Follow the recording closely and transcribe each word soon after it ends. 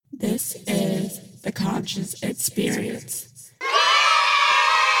This is the conscious experience.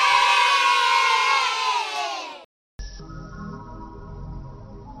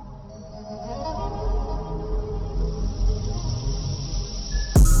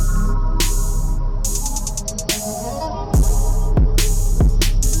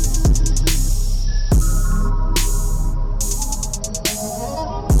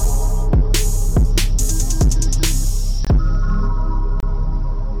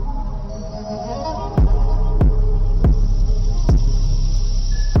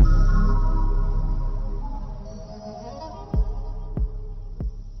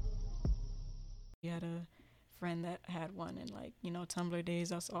 We had a friend that had one, and like, Tumblr days,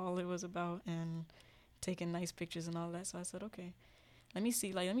 that's all it was about, and taking nice pictures and all that. So I said, okay, let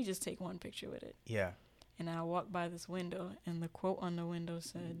me just take one picture with it. Yeah. And I walked by this window, and the quote on the window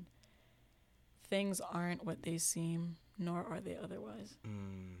said, "Things aren't what they seem, nor are they otherwise."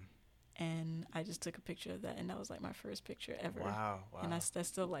 And I just took a picture of that, and that was like my first picture ever. Wow. And that's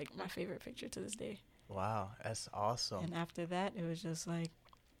still like my favorite picture to this day. Wow, that's awesome. And after that, it was just like,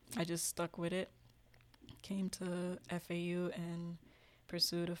 I just stuck with it. Came to FAU and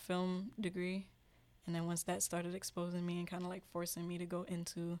pursued a film degree. And then once that started exposing me and kind of like forcing me to go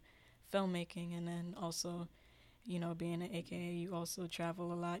into filmmaking, and then also, being an AKA, you also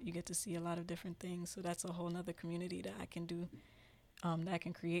travel a lot. You get to see a lot of different things. So that's a whole nother community that I can do, that I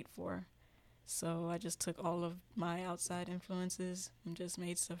can create for. So I just took all of my outside influences and just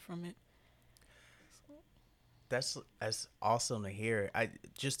made stuff from it. That's awesome to hear. I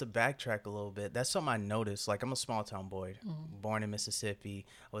just to backtrack a little bit. That's something I noticed. Like, I'm a small town boy, born in Mississippi.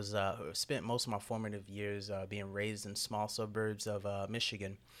 I was spent most of my formative years being raised in small suburbs of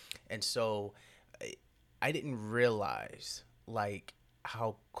Michigan, and so I didn't realize like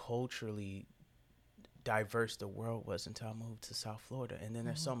how culturally diverse the world was until I moved to South Florida. And then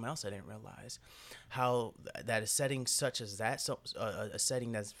there's something else I didn't realize, how that a setting such as that, so a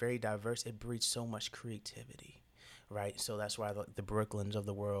setting that's very diverse, it breeds so much creativity. Right, so that's why the Brooklyns of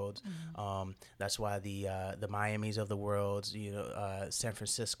the world, that's why the Miamis of the world, San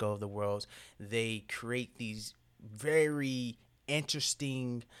Francisco of the world, they create these very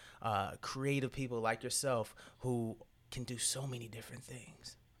interesting, creative people like yourself who can do so many different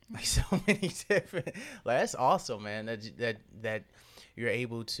things, like so many different. Like, that's awesome, man. That you're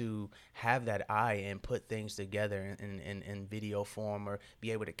able to have that eye and put things together in video form, or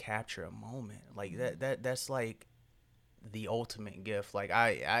be able to capture a moment like that's like the ultimate gift. Like,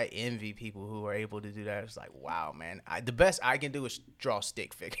 I envy people who are able to do that. It's like, wow, man. The best I can do is draw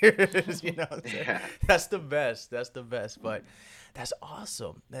stick figures. That's the best. But that's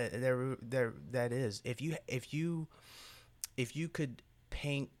awesome. That is. If you could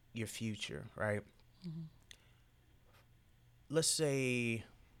paint your future, right? Let's say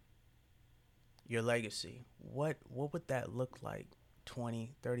your legacy. What would that look like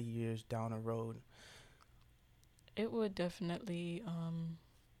 20, 30 years down the road? It would definitely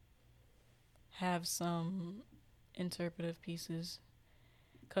have some interpretive pieces,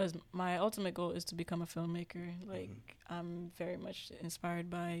 because my ultimate goal is to become a filmmaker. Like, I'm very much inspired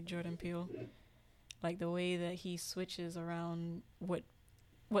by Jordan Peele. Like, the way that he switches around what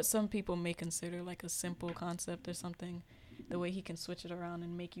some people may consider like a simple concept or something, the way he can switch it around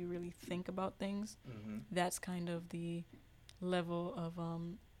and make you really think about things. That's kind of the level of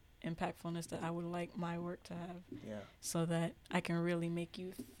impactfulness that I would like my work to have. Yeah. So that I can really make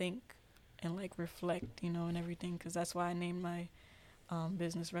you think and like reflect, and everything. Because that's why I named my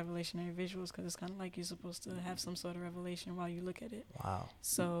business Revelationary Visuals, because it's kind of like you're supposed to have some sort of revelation while you look at it. Wow.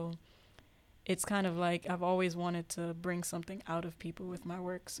 So it's kind of like I've always wanted to bring something out of people with my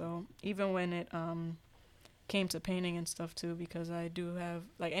work. So even when it came to painting and stuff too, because I do have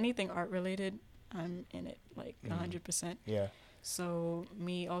like anything art related, I'm in it like 100%. Yeah. So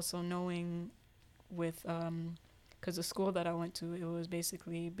me also knowing with, because the school that I went to, it was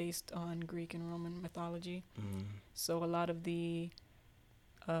basically based on Greek and Roman mythology. So a lot of the,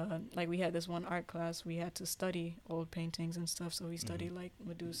 like we had this one art class, we had to study old paintings and stuff. So we studied like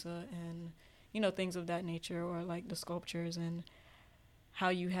Medusa and, things of that nature, or like the sculptures, and how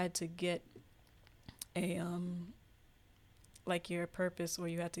you had to get a, like your purpose, or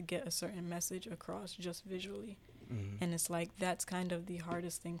you had to get a certain message across just visually. And it's like, that's kind of the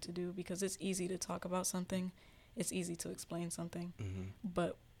hardest thing to do, because it's easy to talk about something. It's easy to explain something.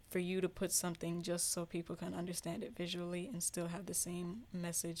 But for you to put something just so people can understand it visually and still have the same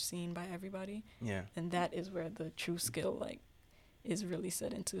message seen by everybody. Yeah. And that is where the true skill like is really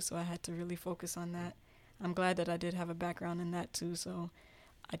set into. So I had to really focus on that. I'm glad that I did have a background in that too. So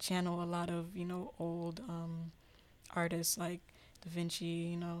I channel a lot of, old artists like Da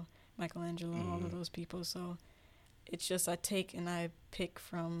Vinci, Michelangelo, all of those people. So it's just I take and I pick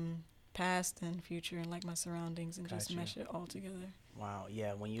from past and future and like my surroundings and just mesh it all together. Wow,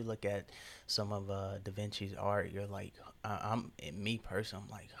 yeah. When you look at some of Da Vinci's art, you're like, me personally,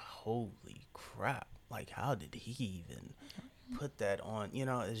 I'm like, holy crap! Like, how did he even put that on? You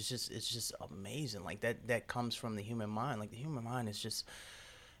know, it's just amazing. Like that comes from the human mind. Like the human mind is just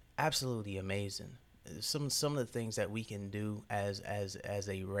absolutely amazing. Some of the things that we can do as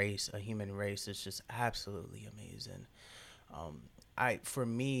a race, a human race, is just absolutely amazing. For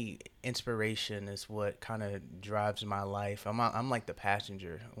me, inspiration is what kind of drives my life. I'm like the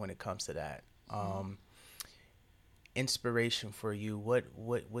passenger when it comes to that. Inspiration for you,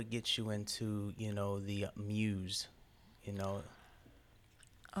 what gets you into, the muse, you know?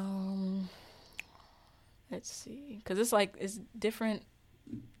 Let's see, because it's like it's different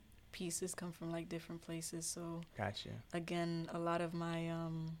pieces come from like different places. So Gotcha. Again, a lot of my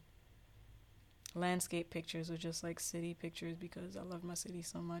landscape pictures are just like city pictures because I love my city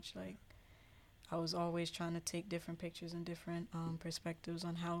so much. Like I was always trying to take different pictures and different perspectives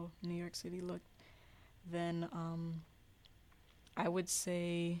on how New York City looked. Then I would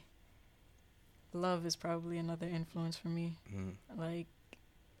say love is probably another influence for me. Like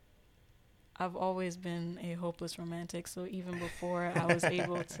I've always been a hopeless romantic, so even before I was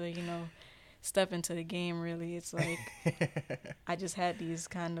able to, step into the game, really, it's like I just had these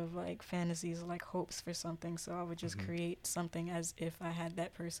kind of like fantasies, like hopes for something, so I would just create something as if I had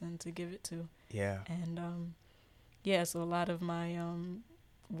that person to give it to. Yeah. And so a lot of my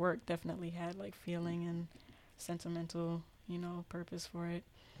work definitely had like feeling and sentimental, purpose for it.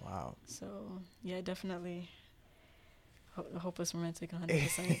 Wow. So yeah, definitely hopeless romantic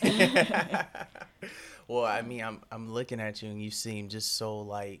 100%. Well, I mean, I'm looking at you and you seem just so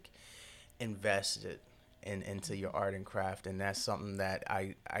like invested into your art and craft, and that's something that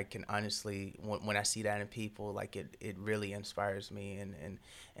I can honestly, when I see that in people, like it really inspires me,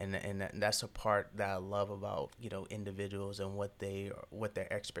 and that's a part that I love about individuals and what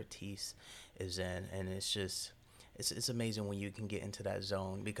their expertise is in, and it's just it's amazing when you can get into that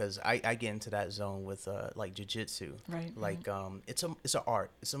zone, because I get into that zone with like jiu-jitsu. Right. Like it's an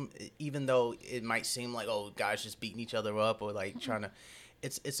art. Even though it might seem like, oh, guys just beating each other up or like trying to,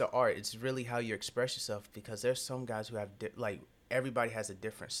 it's an art. It's really how you express yourself, because there's some guys who have like everybody has a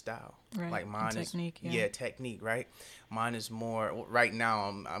different style. Right. Like mine is technique, technique, right? Mine is more right now.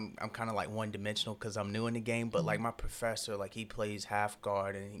 I'm kind of like one dimensional because I'm new in the game. But like my professor, like he plays half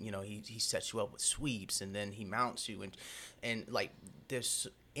guard, and he sets you up with sweeps, and then he mounts you, and like there's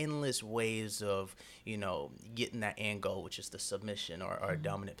endless ways of getting that end goal, which is the submission or a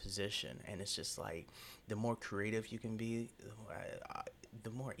dominant position. And it's just like the more creative you can be, the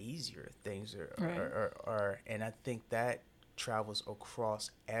more easier things are. And I think that travels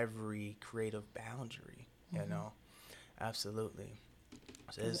across every creative boundary, absolutely.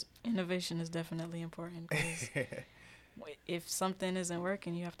 So innovation is definitely important, because if something isn't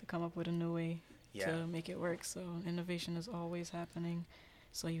working, you have to come up with a new way to make it work. So innovation is always happening,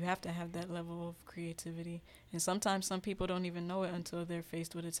 so you have to have that level of creativity, and sometimes some people don't even know it until they're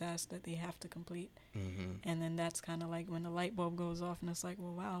faced with a task that they have to complete. And then that's kind of like when the light bulb goes off, and it's like,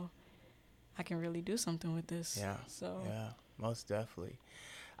 well, wow, I can really do something with this. Yeah, most definitely.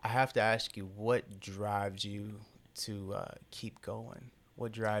 I have to ask you, what drives you to keep going?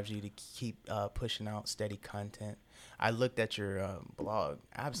 What drives you to keep pushing out steady content? I looked at your blog,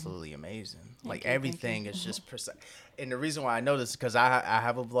 absolutely amazing. Like everything is just precise. And the reason why I know this is because I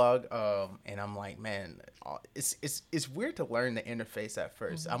have a blog, and I'm like, man, it's weird to learn the interface at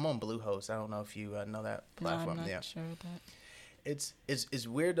first. I'm on Bluehost. I don't know if you know that platform. No, I'm not sure of that. It's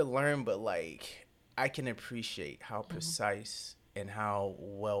weird to learn, but like I can appreciate how precise and how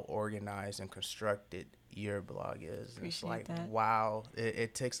well organized and constructed your blog is. It's like that. Wow,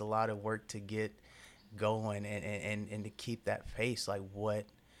 it takes a lot of work to get going and to keep that pace. Like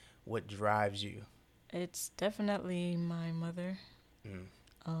what drives you? It's definitely my mother.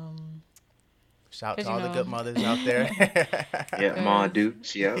 Shout out to all the good mothers out there. Yeah, Ma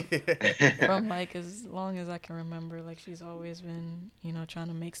Dukes, yeah. From like as long as I can remember, like she's always been, trying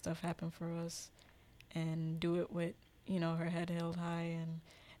to make stuff happen for us and do it with, her head held high and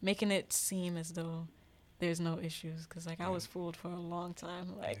making it seem as though there's no issues. Because like I was fooled for a long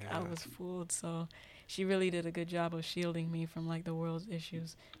time. Like I was fooled. So she really did a good job of shielding me from like the world's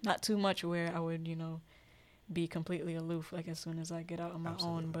issues. Not too much where I would, be completely aloof like as soon as I get out on my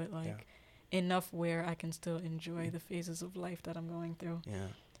own, but like enough where I can still enjoy the phases of life that I'm going through. Yeah.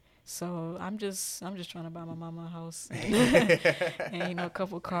 So I'm just trying to buy my mama a house and, and a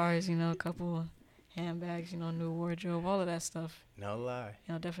couple cars, a couple handbags, new wardrobe, all of that stuff. No lie.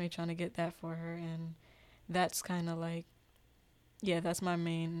 Definitely trying to get that for her. And that's kind of like, yeah, that's my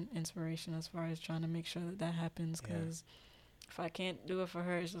main inspiration as far as trying to make sure that happens. Because if I can't do it for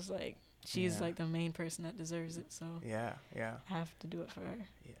her, it's just like, she's like the main person that deserves it. So yeah. I have to do it for her.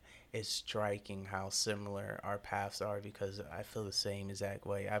 Yeah. It's striking how similar our paths are, because I feel the same exact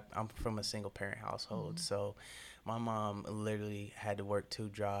way. I'm from a single parent household, so my mom literally had to work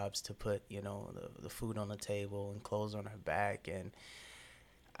 2 jobs to put the food on the table and clothes on her back, and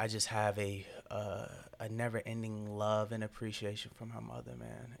I just have a never-ending love and appreciation for my mother,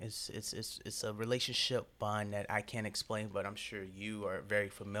 man. It's a relationship bond that I can't explain, but I'm sure you are very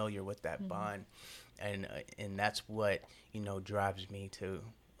familiar with that bond, and that's what drives me too.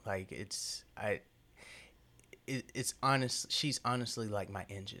 Like it's honest. She's honestly like my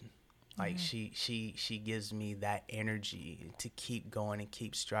engine. Like she gives me that energy to keep going and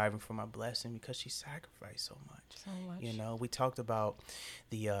keep striving for my blessing, because she sacrificed so much. We talked about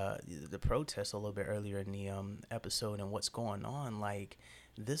the protest a little bit earlier in the episode and what's going on. Like,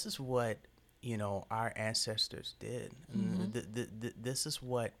 this is what our ancestors did. This is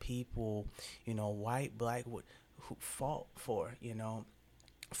what people, white, black, who fought for.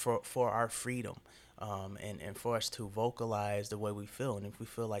 For our freedom, and for us to vocalize the way we feel. And if we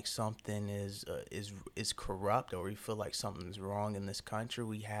feel like something is corrupt, or we feel like something's wrong in this country,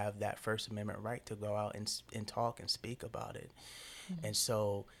 we have that First Amendment right to go out and talk and speak about it. And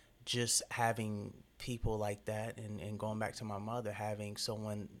so just having people like that, and going back to my mother, having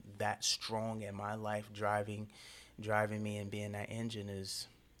someone that strong in my life driving me and being that engine,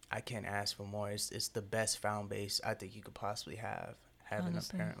 I can't ask for more. It's the best found base I think you could possibly have. Having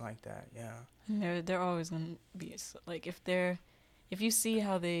honestly, a parent like that, and they're always gonna be like, if you see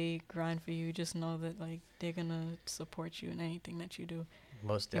how they grind for you, just know that like they're gonna support you in anything that you do.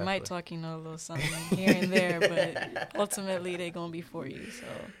 Most definitely. You might talk, a little something here and there, but ultimately they're gonna be for you. So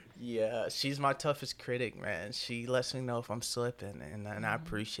yeah, she's my toughest critic, man. She lets me know if I'm slipping, and I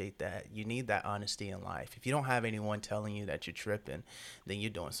appreciate that. You need that honesty in life. If you don't have anyone telling you that you're tripping, then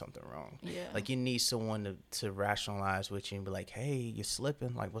you're doing something wrong. Yeah. Like, you need someone to rationalize with you and be like, hey, you're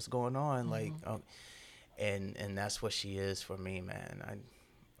slipping. Like, what's going on? Like, and that's what she is for me, man.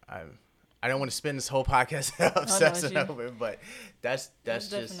 I don't want to spend this whole podcast obsessing over it, but that's just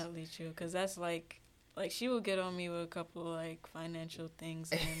definitely true, because that's like she would get on me with a couple like financial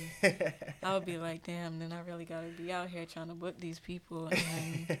things, and I would be like, damn, then I really gotta be out here trying to book these people.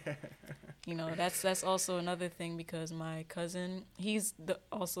 And that's also another thing, because my cousin, he's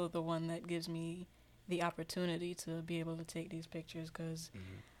also the one that gives me the opportunity to be able to take these pictures, because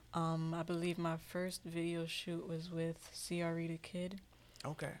I believe my first video shoot was with CRE the Kid.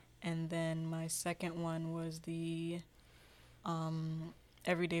 Okay. And then my second one was the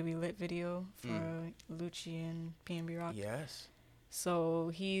Everyday We Lit video for Lucci and PNB Rock. Yes.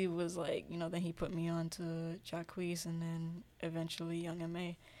 So he was like, then he put me on to Jacquees, and then eventually Young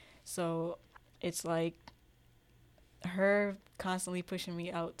M.A. So it's like her constantly pushing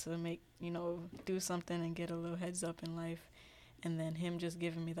me out to make, do something and get a little heads up in life. And then him just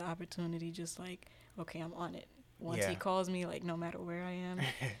giving me the opportunity, just like, okay, I'm on it. Once he calls me, like, no matter where I am,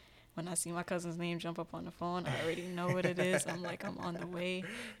 when I see my cousin's name jump up on the phone, I already know what it is. I'm like, I'm on the way,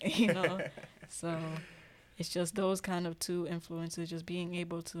 So it's just those kind of two influences, just being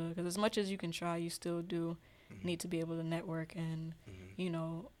able to, because as much as you can try, you still do need to be able to network, and,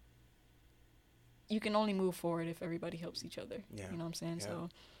 you can only move forward if everybody helps each other. Yeah. You know what I'm saying? Yeah. So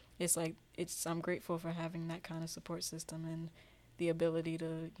it's like, I'm grateful for having that kind of support system and the ability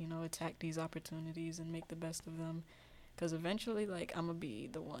to, attack these opportunities and make the best of them. Because eventually, like, I'm going to be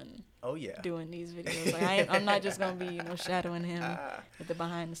the one doing these videos. Like, I'm not just going to be, shadowing him with the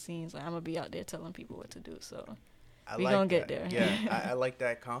behind the scenes. Like, I'm going to be out there telling people what to do. So we're going to get there. Yeah, I like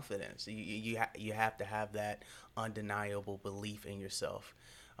that confidence. You have to have that undeniable belief in yourself.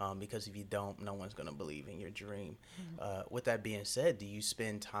 Because if you don't, no one's going to believe in your dream. With that being said, do you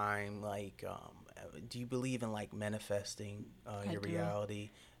spend time, like, do you believe in, like, manifesting your reality,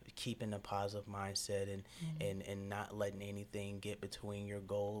 keeping a positive mindset, and not letting anything get between your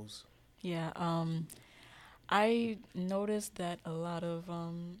goals? Yeah, I noticed that a lot of,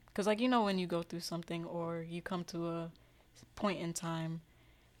 because, like, when you go through something or you come to a point in time,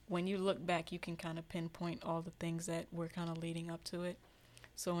 when you look back, you can kind of pinpoint all the things that were kind of leading up to it.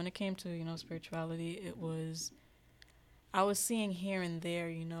 So when it came to, spirituality, I was seeing here and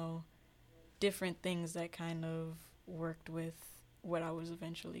there, different things that kind of worked with what I was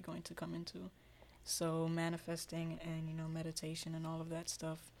eventually going to come into. So manifesting and, meditation and all of that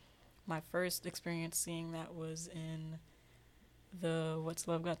stuff. My first experience seeing that was in the What's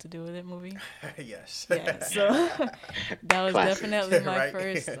Love Got to Do with It movie. Yes. Yeah, so that was Classic. definitely my Right.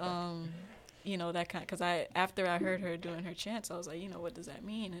 first, that kind. Because after I heard her doing her chants, I was like, what does that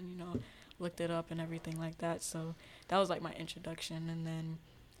mean? And looked it up and everything like that. So that was like my introduction. And then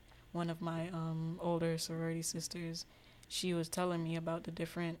one of my older sorority sisters, she was telling me about the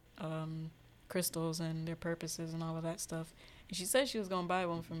different crystals and their purposes and all of that stuff. And she said she was gonna buy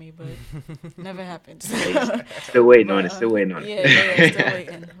one for me, but never happened. Still waiting on But it. Still waiting on yeah, still it.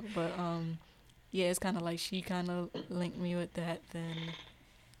 waiting. But yeah, it's kind of like she kind of linked me with that. Then,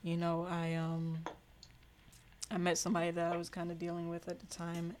 I met somebody that I was kind of dealing with at the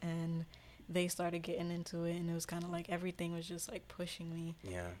time, and they started getting into it, and it was kind of like everything was just like pushing me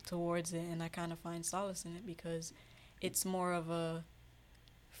towards it, and I kind of find solace in it because it's more of a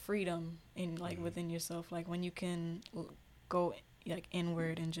freedom in like within yourself, like when you can go like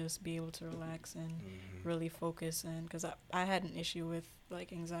inward and just be able to relax and really focus. And because I had an issue with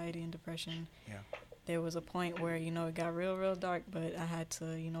like anxiety and depression. There was a point where it got real dark, but I had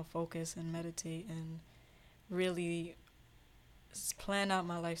to focus and meditate and really plan out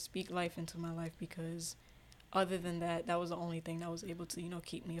my life, speak life into my life, because other than that, that was the only thing that was able to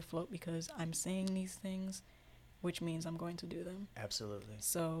keep me afloat, because I'm saying these things, which means I'm going to do them. Absolutely.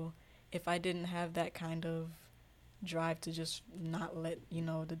 So if I didn't have that kind of drive to just not let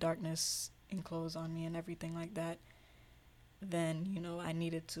the darkness enclose on me and everything like that, then I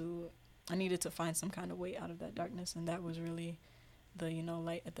needed to find some kind of way out of that darkness, and that was really the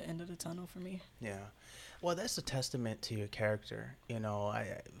light at the end of the tunnel for me. Yeah. Well, that's a testament to your character.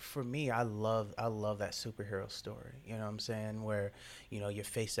 For me, I love that superhero story. You know what I'm saying? Where, you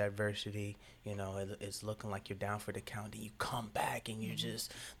face adversity, it's looking like you're down for the count, and you come back and you're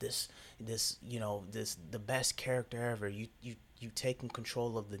just the best character ever. You taking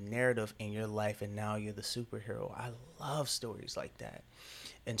control of the narrative in your life, and now you're the superhero. I love stories like that.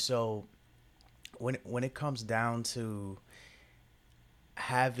 And so when it comes down to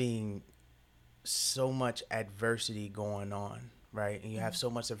having so much adversity going on, right? And you have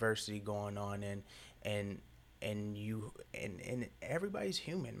so much adversity going on, and everybody's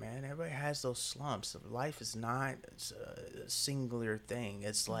human, man. Everybody has those slumps. Life is not a singular thing.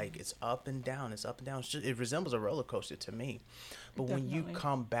 It's like it's up and down. It's up and down. It resembles a roller coaster to me. But when you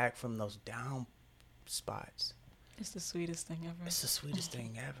come back from those down spots, it's the sweetest thing ever. It's the sweetest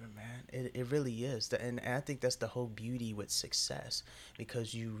thing ever, man. It really is. And I think that's the whole beauty with success,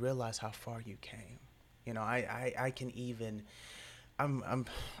 because you realize how far you came. I can even, I'm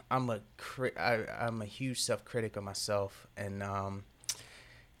a huge self-critic of myself, and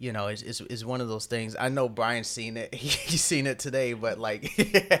it's one of those things. I know Brian's seen it. He's seen it today, but like,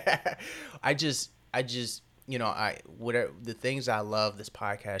 I just whatever the things I love, this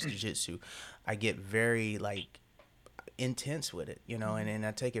podcast, jiu-jitsu, I get very like intense with it, and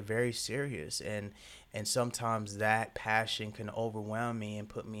I take it very serious, and sometimes that passion can overwhelm me and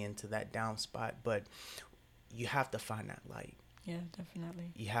put me into that down spot, but you have to find that light. Yeah,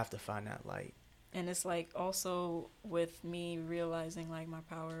 definitely. You have to find that light. And it's like also with me realizing like my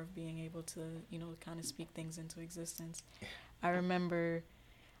power of being able to kind of speak things into existence. I remember,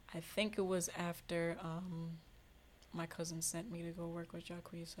 I think it was after my cousin sent me to go work with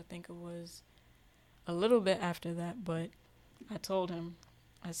Jacquees. I think it was a little bit after that, but I told him,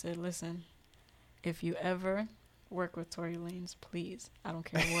 I said, listen, if you ever work with Tory Lanez, please, I don't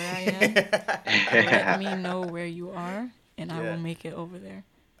care where I am, let me know where you are, and I will make it over there.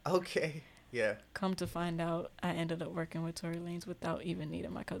 Okay. Yeah. Come to find out, I ended up working with Tory Lanez without even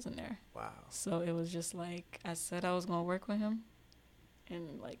needing my cousin there. Wow. So it was just like, I said I was going to work with him,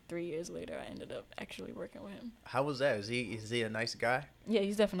 and like 3 years later, I ended up actually working with him. How was that? Is he a nice guy? Yeah,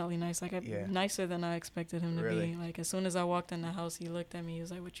 he's definitely nice. Like, nicer than I expected him to Really? be. Like, as soon as I walked in the house, he looked at me. He was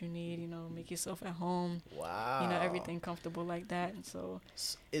like, "What you need? Make yourself at home. Wow. Everything comfortable like that." And so,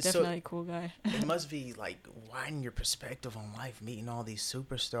 definitely a cool guy. It must be like widening your perspective on life, meeting all these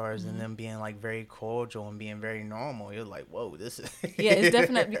superstars, and them being like very cordial and being very normal. You're like, whoa, this is. Yeah, it's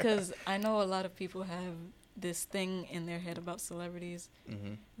definitely, because I know a lot of people have this thing in their head about celebrities,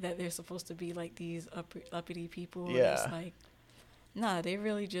 that they're supposed to be like these uppity people. Yeah. It's like, nah, they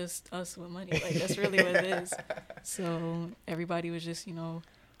really just us with money. Like, that's really what it is. So everybody was just,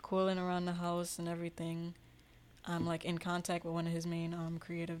 cooling around the house and everything. I'm like in contact with one of his main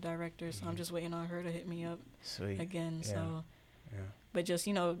creative directors, so I'm just waiting on her to hit me up again. Yeah. So But just,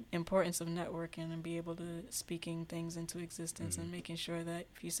 importance of networking and be able to speaking things into existence and making sure that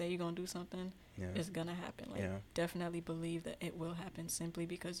if you say you're going to do something, it's going to happen. Like, definitely believe that it will happen simply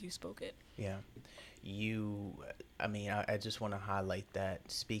because you spoke it. Yeah. I just want to highlight that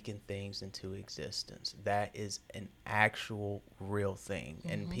speaking things into existence, that is an actual real thing.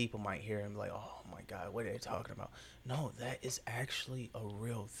 And people might hear him like, oh my God, what are they talking about? No, that is actually a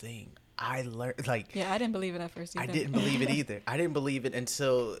real thing. I learned, like... Yeah, I didn't believe it at first either. I didn't believe it either. I didn't believe it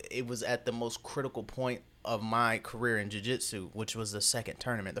until it was at the most critical point of my career in jiu-jitsu, which was the second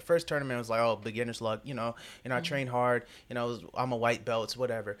tournament. The first tournament was like, oh, beginner's luck, I train hard, I'm a white belt, it's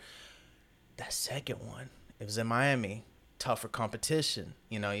whatever. That second one, it was in Miami, tougher competition.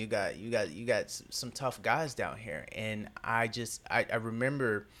 You got some tough guys down here, and I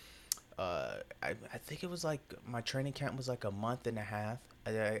remember, I think it was like my training camp was like a month and a half,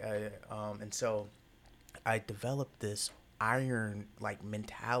 and so I developed this iron like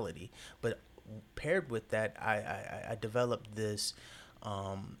mentality, but paired with that, I developed this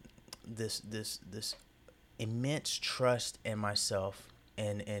this immense trust in myself.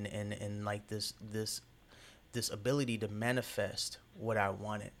 And like this ability to manifest what I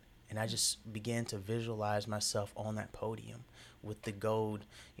wanted. And I just began to visualize myself on that podium with the gold,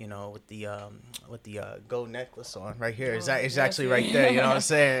 with the gold necklace on right here. It's actually right there. You know what I'm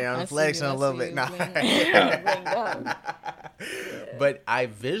saying? I'm flexing a little bit. But I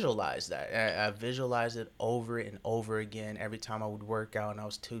visualized that. I visualized it over and over again. Every time I would work out and I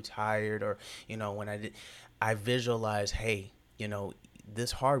was too tired, or when I visualized, hey,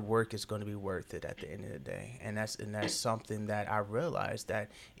 this hard work is going to be worth it at the end of the day. And that's something that I realized,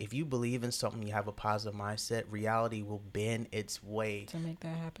 that if you believe in something, you have a positive mindset, reality will bend its way to make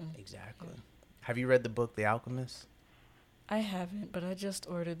that happen. Exactly. Yeah. Have you read the book The Alchemist? I haven't, but I just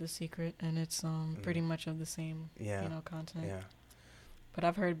ordered The Secret, and it's pretty much of the same content. Yeah. But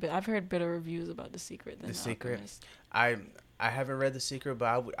I've heard better reviews about The Secret than The Secret. Alchemist. I haven't read The Secret,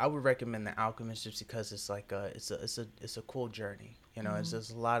 but I would recommend The Alchemist just because it's like it's a cool journey.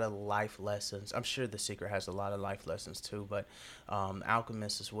 There's a lot of life lessons. I'm sure The Secret has a lot of life lessons too, but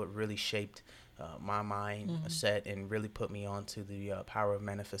Alchemist is what really shaped my mind set and really put me onto the power of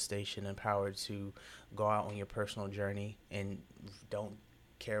manifestation and power to go out on your personal journey and don't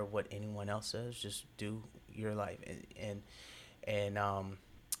care what anyone else says. Just do your life, and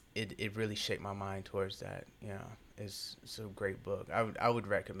it really shaped my mind towards that. It's a great book. I would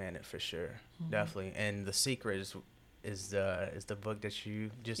recommend it for sure, definitely. And The Secret is the book that you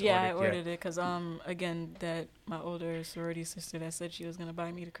just ordered? I ordered it because again, that my older sorority sister that said she was gonna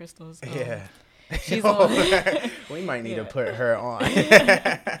buy me the crystals. She's we might need to put her on. So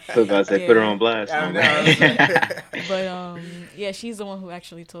I said, put her on blast. But she's the one who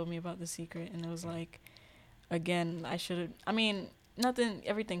actually told me about The Secret, and it was like, again,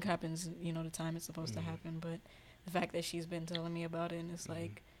 everything happens, the time it's supposed to happen, but the fact that she's been telling me about it, and it's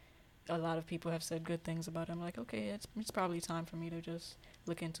like, a lot of people have said good things about it. I'm like, okay, it's probably time for me to just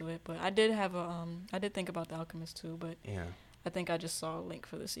look into it. But I did think about The Alchemist too, but I think I just saw a link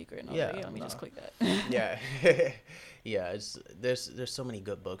for The Secret, and I was like, let me just click that. There's so many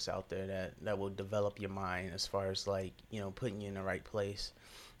good books out there that will develop your mind as far as like, putting you in the right place.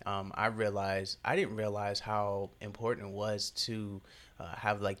 I didn't realize how important it was to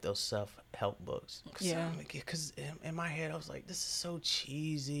have like those self-help books. Because in my head I was like, this is so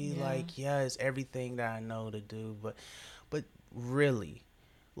cheesy. Yeah. Like, it's everything that I know to do, but really,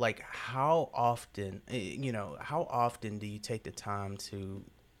 like, how often do you take the time to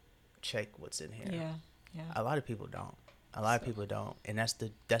check what's in here? Yeah. A lot of people don't. And that's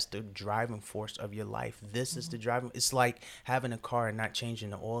the driving force of your life. This is the driving. It's like having a car and not changing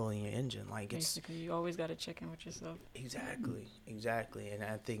the oil in your engine. Like, basically, you always got to check in with yourself. Exactly. And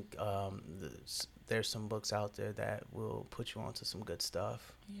I think there's some books out there that will put you onto some good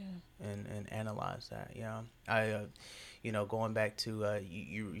stuff. Yeah. And analyze that. Yeah. I going back to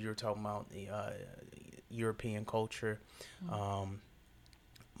you were talking about the European culture.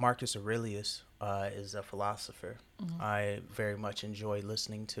 Marcus Aurelius is a philosopher. I very much enjoy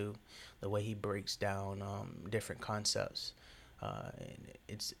listening to the way he breaks down different concepts. And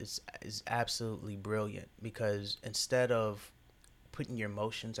it's absolutely brilliant, because instead of putting your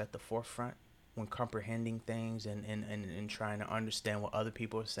emotions at the forefront when comprehending things and trying to understand what other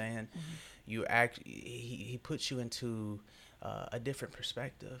people are saying, he puts you into a different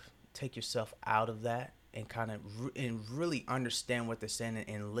perspective. Take yourself out of that and kind of and really understand what they're saying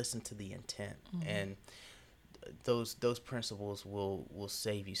and listen to the intent. And those principles will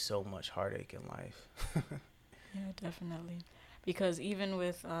save you so much heartache in life. Yeah, definitely. Because even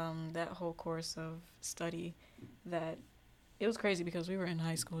with that whole course of study that it was crazy because we were in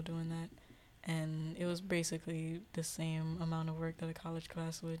high school doing that, and it was basically the same amount of work that a college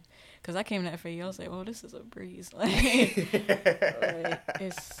class would. Because I came to FAU, I was like, oh, this is a breeze. Like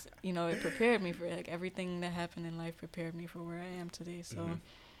it's, you know, it prepared me for, like, everything that happened in life prepared me for where I am today. So,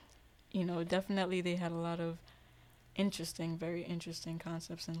 you know, definitely they had a lot of very interesting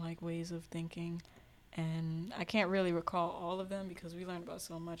concepts and, like, ways of thinking. And I can't really recall all of them because we learned about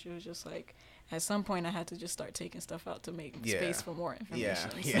so much. It was just like, at some point I had to just start taking stuff out to make space for more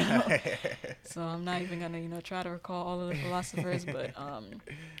information. So I'm not even going to, you know, try to recall all of the philosophers, but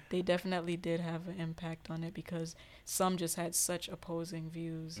they definitely did have an impact on it because some just had such opposing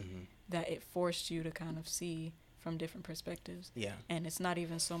views that it forced you to kind of see from different perspectives. Yeah. And it's not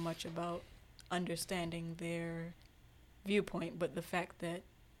even so much about understanding their viewpoint, but the fact that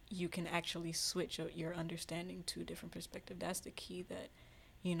you can actually switch your understanding to different perspective. That's the key that,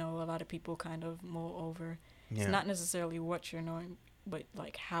 you know, a lot of people kind of mull over. Yeah. It's not necessarily what you're knowing, but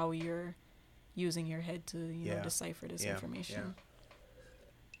like how you're using your head to, you know, decipher this information.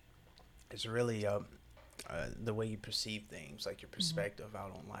 Yeah. It's really the way you perceive things, like your perspective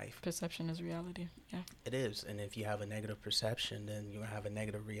out on life. Perception is reality. Yeah. It is, and if you have a negative perception, then you have a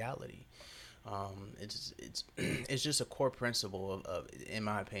negative reality. It's just a core principle of in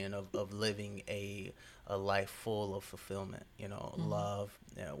my opinion, of living a life full of fulfillment. You know, love.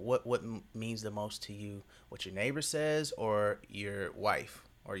 You know, what means the most to you? What your neighbor says, or your wife,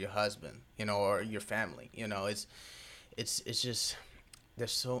 or your husband. You know, or your family. You know, it's just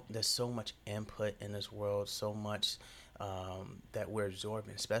there's so much input in this world, so much that we're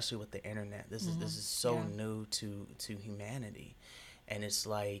absorbing, especially with the internet. This is so new to humanity. And it's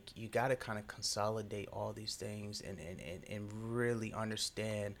like you got to kind of consolidate all these things and really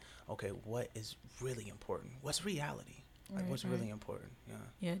understand, okay, what is really important? What's reality? Like, what's really important? Yeah.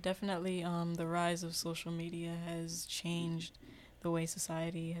 Yeah, definitely. The rise of social media has changed the way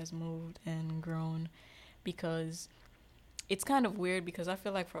society has moved and grown, because it's kind of weird because I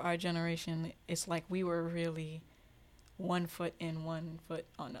feel like for our generation, it's like we were really 1 foot in, 1 foot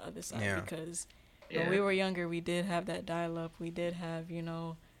on the other side because when we were younger, we did have that dial-up. We did have, you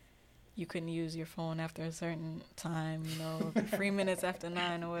know, you couldn't use your phone after a certain time, you know, 3 minutes after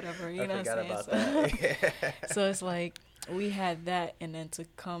 9 or whatever, you know what I'm saying? So it's like we had that, and then to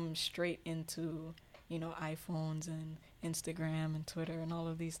come straight into, you know, iPhones and Instagram and Twitter and all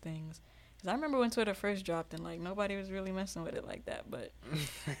of these things. Because I remember when Twitter first dropped and, like, nobody was really messing with it like that, but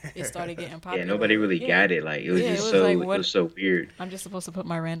it started getting popular. Yeah, nobody really got it. Like, it was just so, like, it was so weird. I'm just supposed to put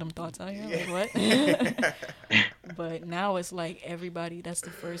my random thoughts out here? Like, what? But now it's like everybody, that's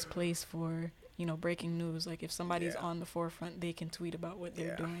the first place for, you know, breaking news. Like, if somebody's on the forefront, they can tweet about what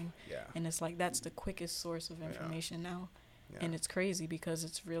they're doing. Yeah. And it's like, that's the quickest source of information now. Yeah. And it's crazy because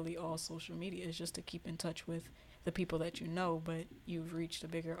it's really all social media. It's just to keep in touch with the people that you know, but you've reached a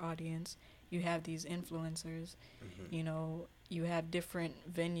bigger audience. You have these influencers, you know, you have different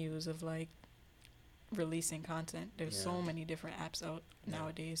venues of, like, releasing content. There's so many different apps out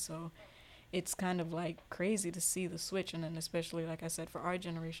nowadays, so it's kind of, like, crazy to see the switch. And then especially, like I said, for our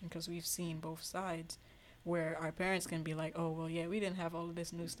generation, because we've seen both sides, where our parents can be like, oh, well, yeah, we didn't have all of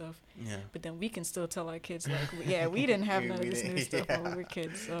this new stuff. Yeah. But then we can still tell our kids, like, yeah, we didn't have none of this new stuff when we were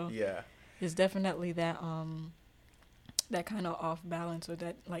kids. So it's definitely that that kind of off balance, or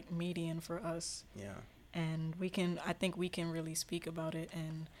that, like, median for us. Yeah. And I think we can really speak about it.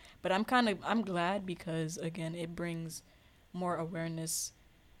 But I'm glad because, again, it brings more awareness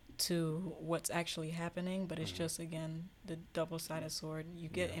to what's actually happening, but it's just, again, the double-sided sword. You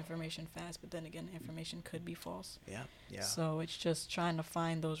get information fast, but then again, information could be false. Yeah. So it's just trying to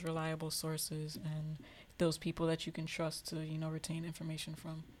find those reliable sources and those people that you can trust to, you know, retain information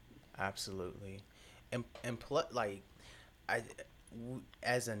from. Absolutely. And like,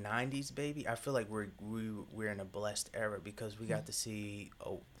 as a 90s baby, I feel like we're in a blessed era because we got to see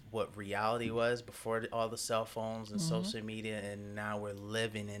what reality was before all the cell phones and social media, and now we're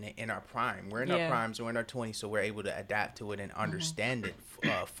living in it in our prime. We're in our primes, we're in our 20s, so we're able to adapt to it and understand it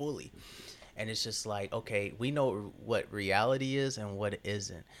fully. And it's just like, okay, we know what reality is and what it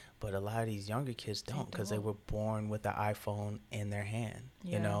isn't. But a lot of these younger kids don't, because they were born with the iPhone in their hand,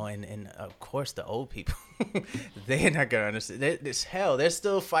 you know, and of course the old people, they're not going to understand. They're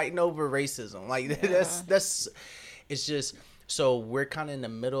still fighting over racism. Like, that's, it's just, so we're kind of in the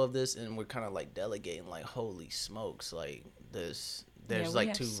middle of this, and we're kind of like delegating, like, holy smokes, like, there's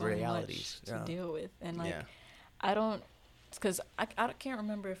like two realities to deal with. And, like, I don't, because I can't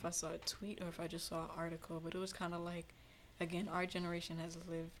remember if I saw a tweet or if I just saw an article, but it was kind of like, again, our generation has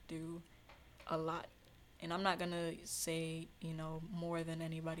lived through a lot. And I'm not going to say, you know, more than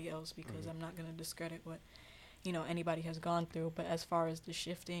anybody else, because I'm not going to discredit what, anybody has gone through. But as far as the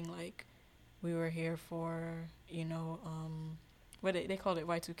shifting, like, we were here for, what they called it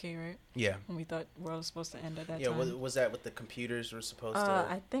Y2K, right? Yeah. When we thought the world was supposed to end at that Yeah, time. was that what the computers were supposed to?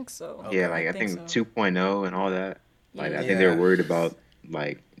 I think so. Okay. Yeah, like I think so. 2.0 and all that. Like I think Yeah. they're worried about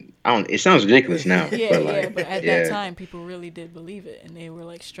like I don't. It sounds ridiculous now, but like but at that time, people really did believe it, and they were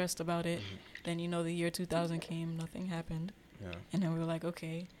like stressed about it. Then the year 2000 came, nothing happened, and then we were like,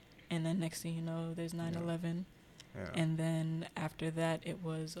 okay, and then next thing you know, there's 9/11, and then after that, it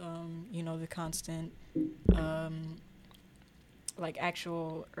was the constant like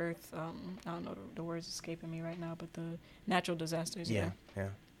actual Earth. I don't know the words escaping me right now, but the natural disasters. Yeah.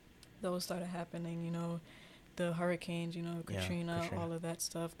 Those started happening. The hurricanes, Katrina, all of that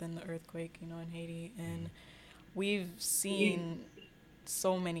stuff, then the earthquake, in Haiti. And we've seen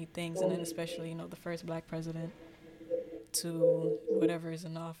so many things, and then especially, the first black president to whatever is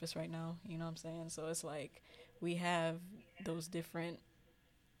in the office right now, you know what I'm saying? So it's like we have those different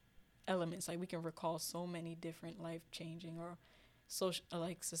elements. Like, we can recall so many different life-changing or social,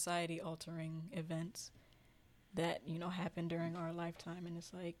 like society-altering events that, happened during our lifetime, and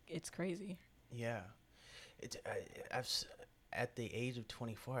it's like, it's crazy. Yeah. At the age of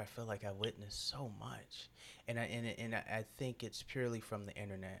 24, I feel like I witnessed so much, and I think it's purely from the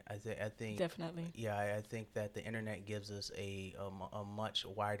internet. I think Definitely. Yeah, I think that the internet gives us a much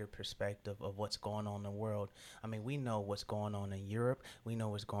wider perspective of what's going on in the world. I mean, we know what's going on in Europe. We know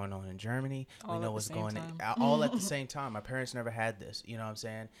what's going on in Germany. We know what's going on all at the same time. My parents never had this. You know what I'm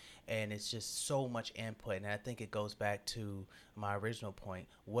saying? And it's just so much input, and I think it goes back to my original point.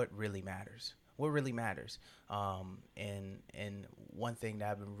 What really matters? What really matters? And one thing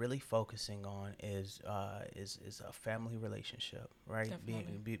that I've been really focusing on is a family relationship, right?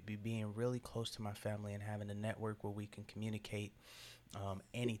 Being really close to my family and having a network where we can communicate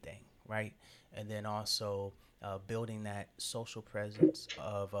anything, right? And then also building that social presence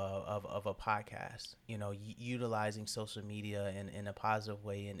of a podcast. Utilizing social media in a positive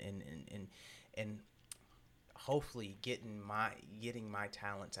way and hopefully getting my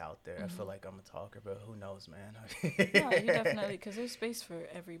talents out there. I feel like I'm a talker, but who knows, man. No, you definitely, because there's space for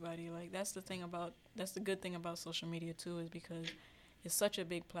everybody. Like, that's the good thing about social media too, is because it's such a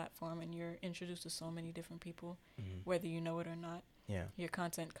big platform and you're introduced to so many different people, whether you know it or not. Yeah. Your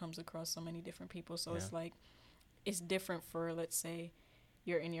content comes across so many different people, so it's like, it's different for, let's say,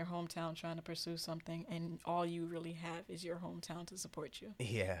 you're in your hometown trying to pursue something and all you really have is your hometown to support you.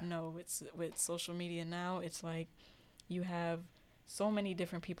 Yeah. No, it's with social media now, it's like you have so many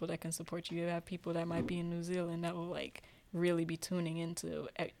different people that can support you. You have people that might be in New Zealand that will like really be tuning into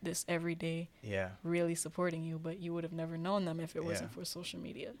this every day, really supporting you, but you would have never known them if it wasn't for social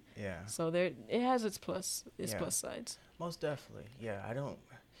media. Yeah. So it has its plus sides. Most definitely. Yeah.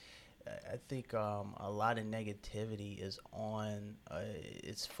 I think a lot of negativity is on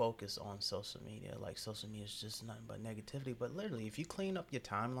it's focused on social media. Like, social media is just nothing but negativity. But literally, if you clean up your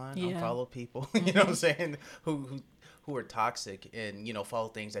timeline, unfollow people, you know what I'm saying, who are toxic, and follow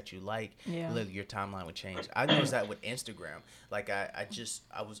things that you like, literally your timeline would change. I noticed that with Instagram. Like, I just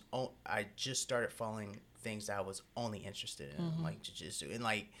started following things that I was only interested in, like jiu-jitsu, and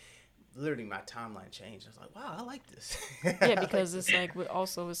like, literally my timeline changed. I was like, wow, I like this. Yeah, because it's like with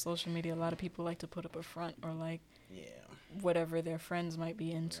social media, a lot of people like to put up a front, or like whatever their friends might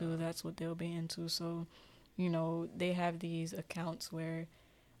be into, that's what they'll be into. So, they have these accounts where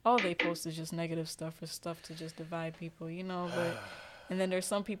all they post is just negative stuff or stuff to just divide people, but and then there's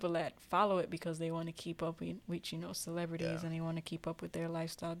some people that follow it because they want to keep up with celebrities, and they want to keep up with their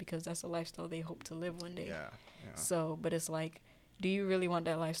lifestyle because that's a lifestyle they hope to live one day. So, but it's like, do you really want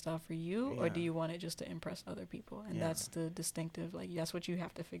that lifestyle for you, or do you want it just to impress other people? And that's the distinctive, like, that's what you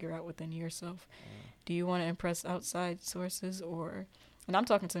have to figure out within yourself. Do you want to impress outside sources, or, and I'm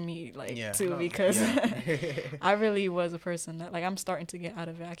talking to me, like, too, because I really was a person that, like, I'm starting to get out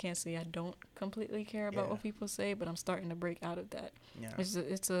of it. I can't say I don't completely care about what people say, but I'm starting to break out of that.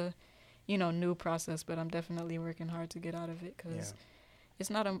 It's a new process, but I'm definitely working hard to get out of it, because it's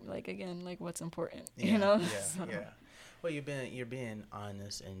not, like, again, like, what's important, So. Well, you're being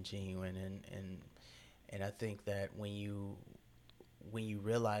honest and genuine, and I think that when you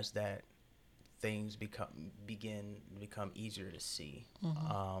realize that things become easier to see,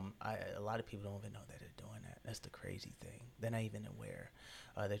 a lot of people don't even know that they're doing that. That's the crazy thing. They're not even aware.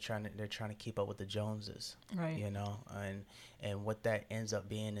 They're trying to keep up with the Joneses, right? And what that ends up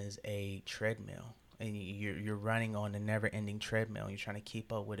being is a treadmill. And you're running on a never-ending treadmill. You're trying to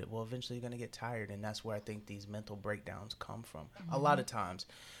keep up with it. Well, eventually you're going to get tired, and that's where I think these mental breakdowns come from. A lot of times,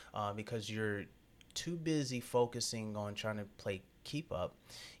 because you're too busy focusing on trying to keep up,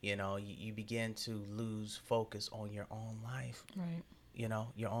 you begin to lose focus on your own life, Right.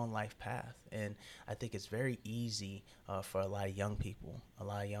 your own life path. And I think it's very easy for a lot of young people. A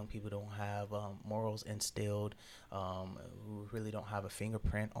lot of young people don't have morals instilled, who really don't have a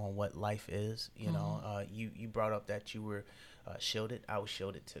fingerprint on what life is. You brought up that you were shielded. I was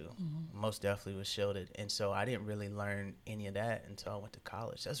shielded too. Most definitely was shielded. And so I didn't really learn any of that until I went to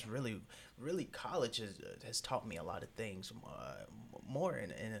college. That's really, really, college has taught me a lot of things, more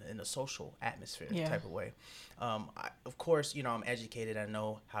in a social atmosphere type of way. Of course, I'm educated. I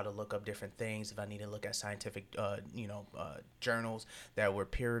know how to look up different things. If I need to look at scientific, journals that were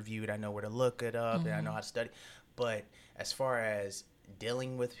peer reviewed, I know where to look it up, and I know how to study. But as far as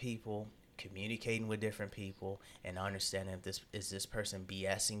dealing with people, communicating with different people, and understanding if this person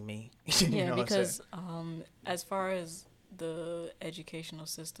BSing me, because as far as the educational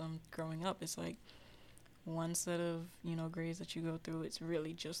system growing up, it's like one set of grades that you go through. It's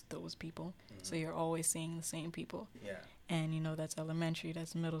really just those people, so you're always seeing the same people. And that's elementary,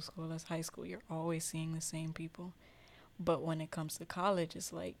 that's middle school, that's high school. You're always seeing the same people. But when it comes to college,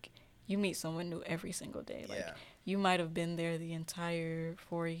 it's like you meet someone new every single day. Like you might have been there the entire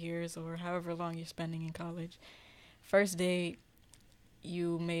 4 years or however long you're spending in college. First day,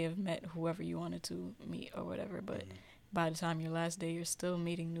 you may have met whoever you wanted to meet or whatever, but by the time your last day, you're still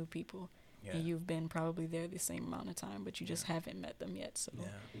meeting new people. And you've been probably there the same amount of time, but you just haven't met them yet. So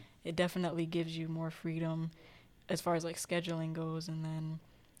it definitely gives you more freedom as far as like scheduling goes, and then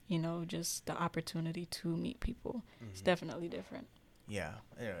just the opportunity to meet people. It's definitely different.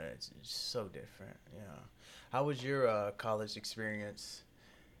 It's so different. How was your college experience,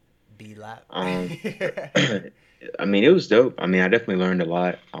 B-Lap? I mean, it was dope. I mean, I definitely learned a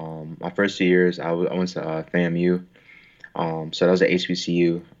lot. My first 2 years, I went to FAMU. So that was at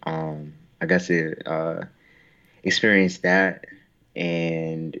HBCU. I got to experience that,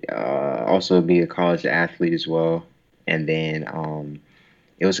 and also be a college athlete as well. And then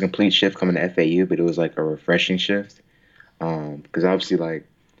it was a complete shift coming to FAU, but it was like a refreshing shift, because obviously like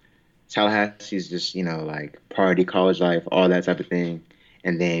Tallahassee is just like party, college life, all that type of thing.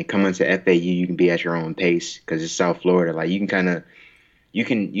 And then coming to FAU, you can be at your own pace because it's South Florida. Like you can kind of you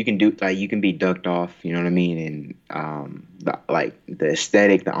can do like you can be ducked off, you know what I mean, and like the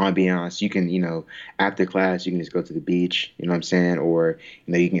aesthetic, the ambiance. You can after class you can just go to the beach, you know what I'm saying, or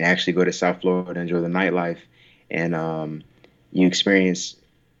you can actually go to South Florida and enjoy the nightlife, and you experience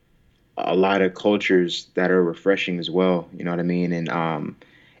a lot of cultures that are refreshing as well, you know what I mean, and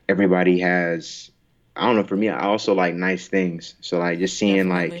everybody has. I don't know. For me, I also like nice things. So like just seeing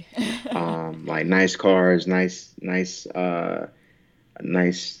like nice cars, nice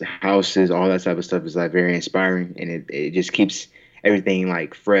houses, all that type of stuff is like very inspiring, and it just keeps everything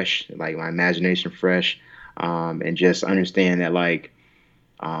like fresh, like my imagination fresh, and just understand that like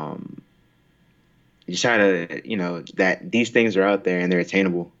you try to that these things are out there and they're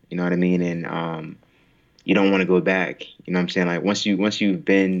attainable, you know what I mean, and you don't want to go back, you know what I'm saying, like once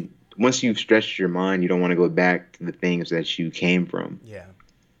you've stretched your mind, you don't want to go back to the things that you came from. Yeah,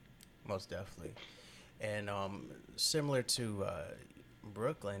 most definitely. And similar to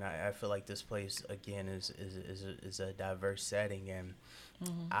Brooklyn, I feel like this place again is a diverse setting, and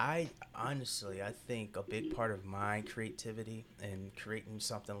I honestly I think a big part of my creativity and creating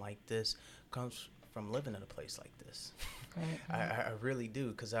something like this comes from living in a place like this. I really do,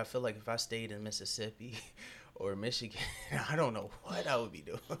 because I feel like if I stayed in Mississippi or Michigan, I don't know what I would be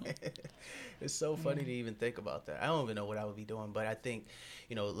doing. It's so funny to even think about that. I don't even know what I would be doing, but I think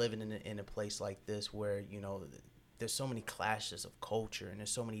living in a place like this where there's so many clashes of culture and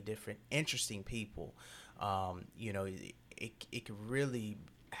there's so many different interesting people, it could really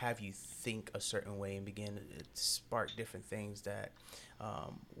have you think a certain way and begin to spark different things that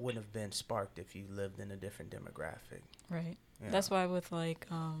wouldn't have been sparked if you lived in a different demographic. Right. That's why with like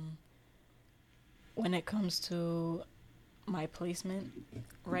when it comes to my placement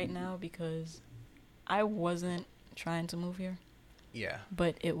right now, because I wasn't trying to move here. Yeah.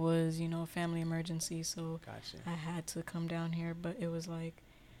 But it was, a family emergency, so Gotcha. I had to come down here. But it was like,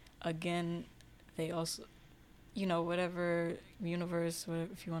 again, they also, whatever universe, whatever,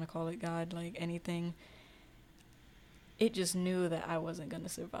 if you want to call it God, like anything, it just knew that I wasn't going to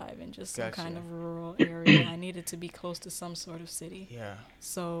survive in just some kind of rural area. I needed to be close to some sort of city. Yeah.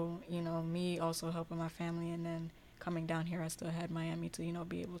 So, me also helping my family, and then coming down here, I still had Miami to,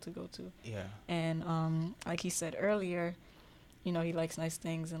 be able to go to. Yeah. And like he said earlier, he likes nice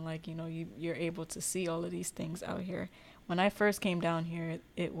things, and like, you're able to see all of these things out here. When I first came down here,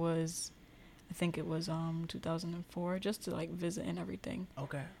 I think it was 2004, just to like visit and everything.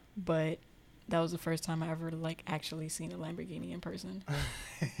 Okay. But that was the first time I ever like actually seen a Lamborghini in person.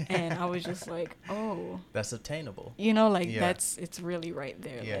 And I was just like, oh, that's obtainable. you know, like Yeah. it's really right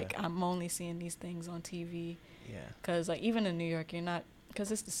there. Yeah. Like I'm only seeing these things on TV. Yeah. Because like even in New York, you're not,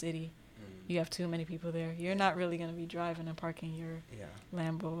 because it's the city. You have too many people there. You're not really gonna be driving and parking your Yeah.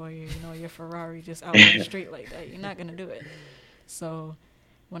 Lambo or your, your Ferrari just out on the street like that. You're not gonna do it. So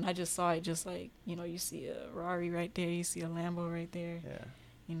when I just saw it, just like, you see a Ferrari right there, you see a Lambo right there, Yeah.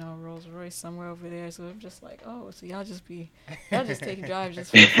 Rolls Royce somewhere over there. So I'm just like, oh, so y'all just take drives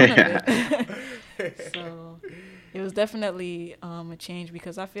just for the fun of it. So it was definitely a change,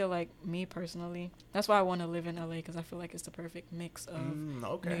 because I feel like, me personally, that's why I want to live in LA, because I feel like it's the perfect mix of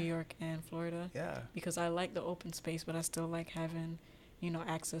New York and Florida. Yeah. Because I like the open space, but I still like having,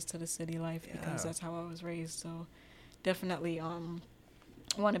 access to the city life, because that's how I was raised. So definitely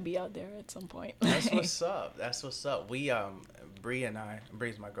want to be out there at some point. That's what's up. That's what's up. We Bree and I,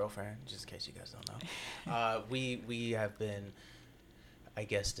 Bree's my girlfriend, just in case you guys don't know. We have been, I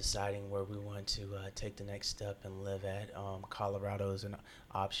guess, deciding where we want to take the next step and live at. Colorado is an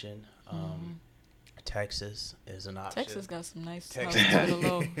option. Texas is an option. Texas got some nice Texas. houses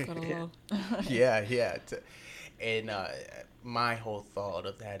for the low. Yeah. And my whole thought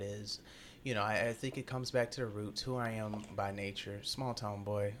of that is, I think it comes back to the roots, who I am by nature, small town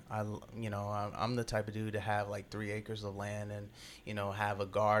boy. I'm the type of dude to have like 3 acres of land and, have a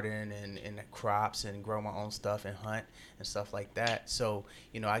garden and crops and grow my own stuff and hunt and stuff like that. So,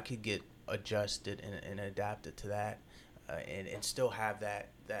 I could get adjusted and adapted to that and still have that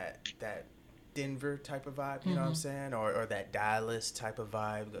Denver type of vibe, you know what I'm saying? Or that Dallas type of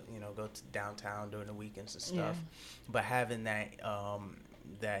vibe, go to downtown during the weekends and stuff. Yeah. But having that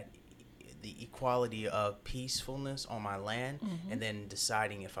the equality of peacefulness on my land, and then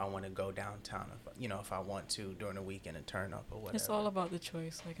deciding if I want to go downtown, if I want to during the weekend and turn up or whatever. It's all about the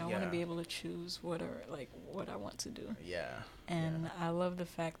choice. Like, I want to be able to choose what I want to do. Yeah. And I love the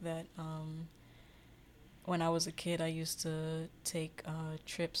fact that when I was a kid, I used to take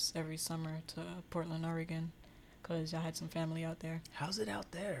trips every summer to Portland, Oregon, because I had some family out there. How's it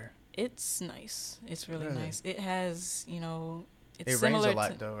out there? It's nice. It's really nice. It has, it's it similar rains a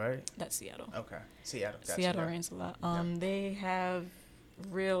lot, though, right? That's Seattle. Okay. Seattle. Gotcha. Seattle rains a lot. They have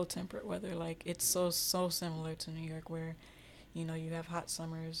real temperate weather. Like, it's so similar to New York, where, you have hot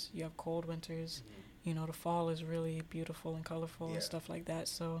summers, you have cold winters. The fall is really beautiful and colorful and stuff like that.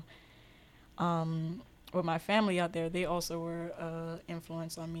 So, with my family out there, they also were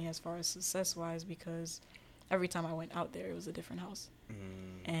influence on me as far as success-wise, because every time I went out there, it was a different house.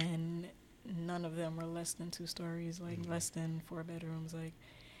 And none of them were less than 2 stories, like less than 4 bedrooms, like.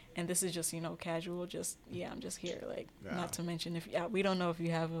 And this is just, casual, just, I'm just here, like, not to mention we don't know if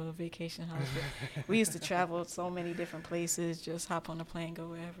you have a vacation house, but we used to travel so many different places, just hop on a plane, go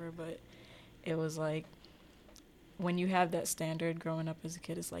wherever, but it was like, when you have that standard growing up as a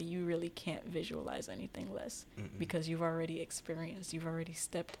kid, it's like you really can't visualize anything less, because you've already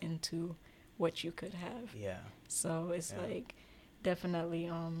stepped into what you could have. Yeah. So it's like, definitely,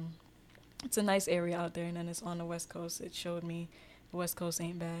 it's a nice area out there, and then it's on the West Coast. It showed me the West Coast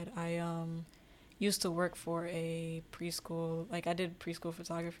ain't bad. I used to work for a preschool, like I did preschool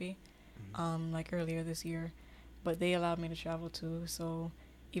photography, like earlier this year, but they allowed me to travel too. So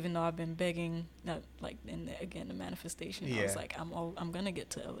even though I've been begging, not like the manifestation, I was like, I'm gonna get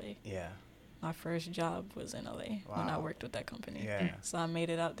to LA. Yeah. My first job was in LA when I worked with that company. Yeah. So I made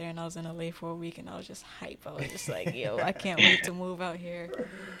it out there, and I was in LA for a week, and I was just hype. I was just like, yo, I can't wait to move out here.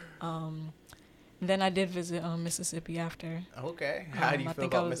 Then I did visit Mississippi after. Okay. How do you feel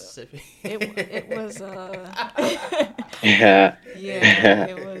about Mississippi? It was Yeah. Yeah,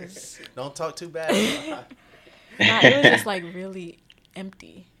 it was. Don't talk too bad. It was just like really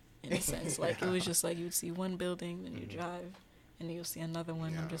empty in a sense. Like, it was just like you would see one building, then you drive, and then you'll see another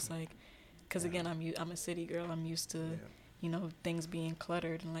one. I'm just like, because again, I'm a city girl. I'm used to, things being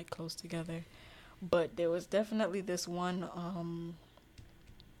cluttered and like close together. But there was definitely this one.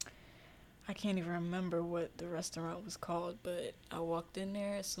 I can't even remember what the restaurant was called, but I walked in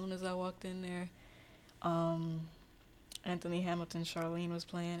there. As soon as I walked in there, Anthony Hamilton, Charlene was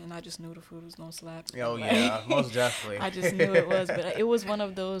playing, and I just knew the food was gonna slap. Oh yeah, most definitely. I just knew it was, but it was one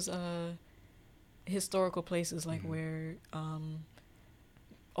of those historical places, like where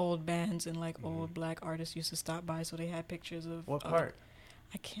old bands and like old black artists used to stop by, so they had pictures of. What part?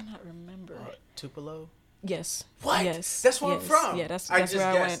 I cannot remember. Tupelo. Yes. What? Yes. That's where I'm from. Yeah, that's where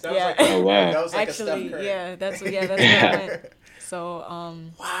I went. That yeah. Was like, oh wow. That was like actually, a Steph Curry. that's where I went. So,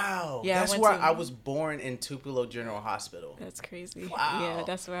 wow. Yeah, that's where I was born, in Tupelo General Hospital. That's crazy. Wow. Yeah,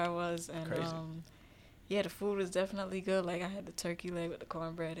 that's where I was, and crazy. Yeah, the food was definitely good. Like I had the turkey leg with the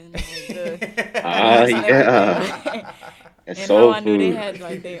cornbread and like the Ah, rice and yeah. everything. That's And how soul I knew they food. had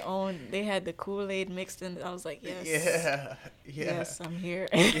like they had the Kool-Aid mixed in. I was like, yes, Yeah, yeah, yes, I'm here.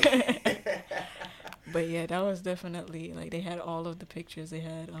 yeah. But yeah, that was definitely like they had all of the pictures. They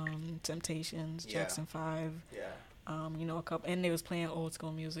had Temptations, Yeah. Jackson 5, Yeah. you know, a couple, and they was playing old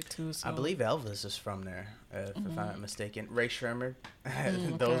school music too. So I believe Elvis is from there, if I'm not mistaken. Ray Sherman, Okay,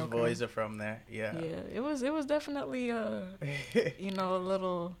 those okay. boys are from there. Yeah. Yeah, it was definitely you know, a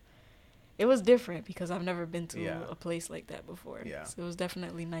little. It was different because I've never been to Yeah. a place like that before. Yeah. So it was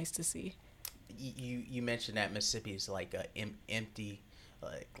definitely nice to see. You mentioned that Mississippi is like a empty,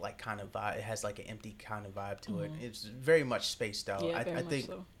 like kind of vibe. It has like an empty kind of vibe to it. It's very much spaced out. Yeah, I very much think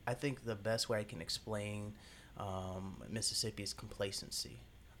so. I think the best way I can explain Mississippi is complacency.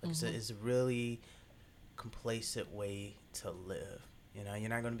 Like it's a really complacent way to live. You know, you're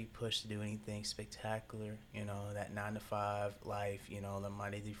not going to be pushed to do anything spectacular. You know, that 9 to 5 life, you know, the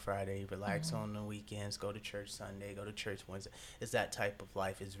Monday through Friday, relax on the weekends, go to church Sunday, go to church Wednesday. It's that type of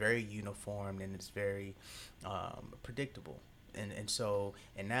life. It's very uniform and it's very predictable. And so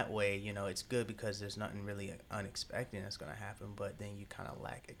in that way, you know, it's good because there's nothing really unexpected that's going to happen, but then you kind of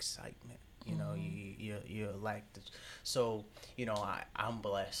lack excitement. You know, you lack the, so, you know, I'm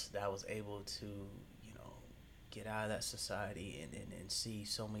blessed that I was able to, get out of that society and see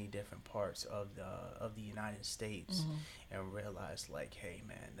so many different parts of the United States and realize like, hey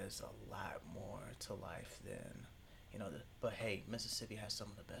man, there's a lot more to life than but hey, Mississippi has some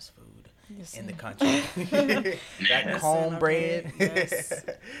of the best food Yes, in the sir. country. That Listen, cornbread. okay,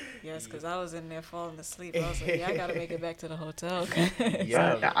 yes, because I was in there falling asleep. I was like, yeah, I gotta make it back to the hotel.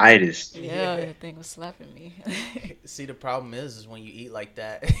 Yeah. The itis. Yeah, that thing was slapping me. See, the problem is when you eat like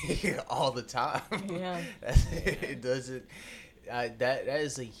that all the time. Yeah. It doesn't. That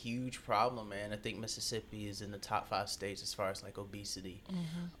is a huge problem, man. I think Mississippi is in the top 5 states as far as like obesity.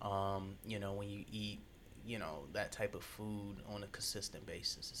 You know, when you eat, that type of food on a consistent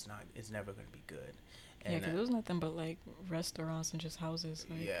basis, it's never going to be good. Yeah, because there was nothing but like restaurants and just houses.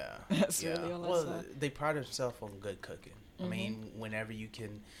 Like, Yeah, that's yeah. really all I Well, saw. they pride themselves on good cooking. I mean, whenever you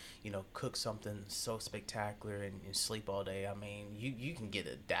can, cook something so spectacular and sleep all day, I mean, you can get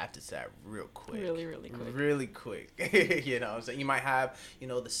adapted to that real quick. Really, really quick. Really quick. So you might have,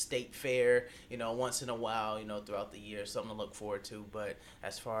 the state fair, once in a while, throughout the year, something to look forward to. But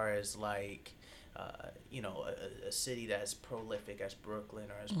as far as like, a city that's prolific as Brooklyn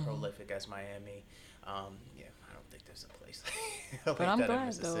or as prolific as Miami, yeah, I don't think there's a place like But I'm that in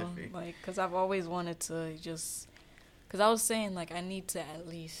glad though, Mississippi. like, because I've always wanted to because I was saying, like, I need to at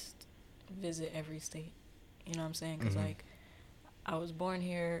least visit every state, you know what I'm saying? Because, like, I was born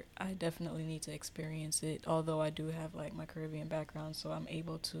here, I definitely need to experience it, although I do have, like, my Caribbean background, so I'm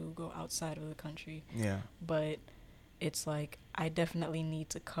able to go outside of the country. Yeah. But it's like, I definitely need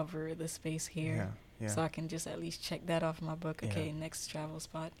to cover the space here. Yeah. So I can just at least check that off my book. Okay, Yeah. next travel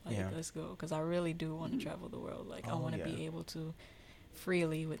spot. Like, Yeah. let's go. Because I really do want to travel the world. Like, I Oh, want to yeah. be able to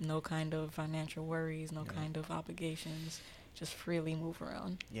freely, with no kind of financial worries, no kind of obligations, just freely move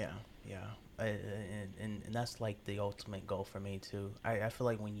around. Yeah. And that's like the ultimate goal for me too. I feel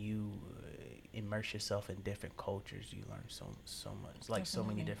like when you immerse yourself in different cultures, you learn so much, like so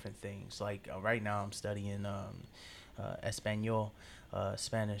many Definitely. different things. Like right now I'm studying Espanol,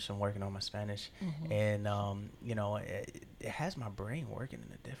 Spanish. I'm working on my Spanish, and it has my brain working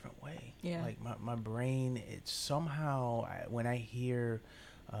in a different way. Yeah. Like my brain, it's somehow when I hear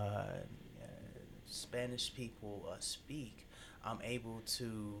Spanish people speak, I'm able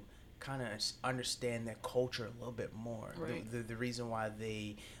to kind of understand their culture a little bit more. Right. The reason why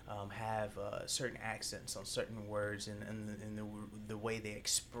they have certain accents on certain words and the way they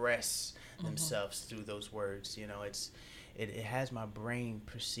express themselves through those words, it has my brain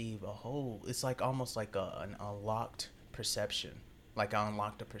perceive a whole. It's like almost like an unlocked perception. Like I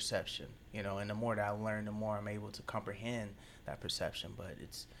unlocked a perception, and the more that I learn, the more I'm able to comprehend that perception. But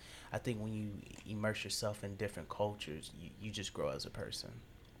I think when you immerse yourself in different cultures, you just grow as a person.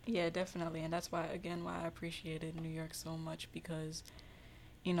 Yeah, definitely. And that's why I appreciated New York so much because,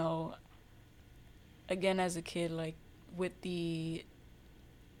 again, as a kid, like, with the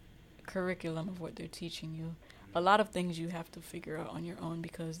curriculum of what they're teaching you, a lot of things you have to figure out on your own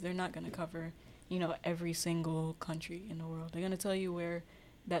because they're not going to cover, every single country in the world. They're going to tell you where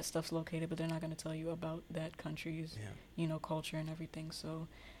that stuff's located, but they're not going to tell you about that country's, culture and everything. So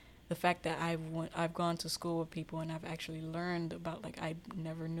the fact that I've gone to school with people and I've actually learned about, like, I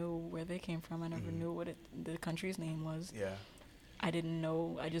never knew where they came from. I never knew what the country's name was. Yeah. I didn't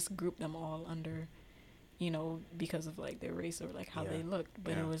know. I just grouped them all under, because of like their race or like how Yeah. they looked.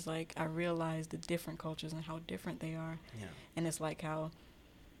 But Yeah. it was like I realized the different cultures and how different they are. Yeah. And it's like how,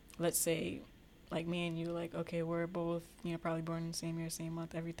 let's say, like me and you, like, okay, we're both, probably born in the same year, same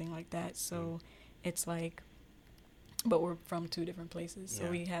month, everything like that. So it's like, but we're from two different places. So Yeah.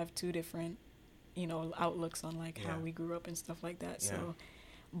 we have two different, outlooks on like how Yeah. we grew up and stuff like that. Yeah. So,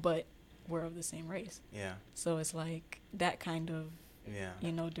 but we're of the same race. Yeah. So it's like that kind of, Yeah.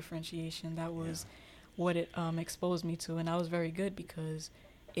 differentiation. That was what it exposed me to. And I was very good because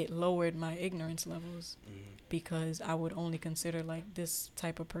it lowered my ignorance levels, because I would only consider like this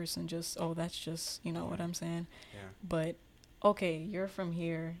type of person just, oh, that's just, what I'm saying. Yeah. But okay, you're from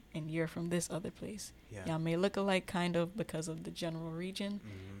here and you're from this other place. Yeah. Y'all may look alike kind of because of the general region,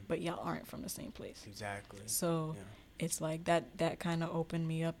 but y'all aren't from the same place. Exactly. So Yeah. it's like that kind of opened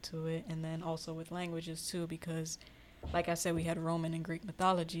me up to it. And then also with languages too, because like I said, we had Roman and Greek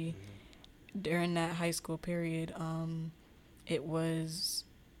mythology during that high school period. It was,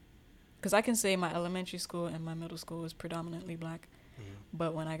 because I can say my elementary school and my middle school was predominantly black,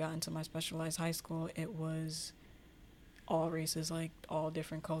 but when I got into my specialized high school, it was all races, like all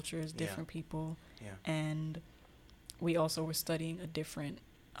different cultures, different people. Yeah. And we also were studying a different,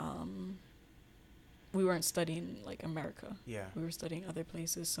 we weren't studying like America. Yeah. We were studying other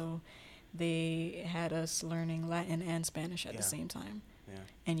places. So they had us learning Latin and Spanish at the same time. Yeah.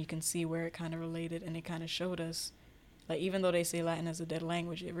 And you can see where it kind of related, and it kind of showed us, like, even though they say Latin is a dead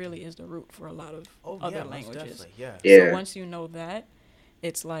language, it really is the root for a lot of other languages. Yeah. So once you know that,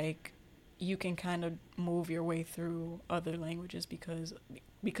 it's like you can kind of move your way through other languages, because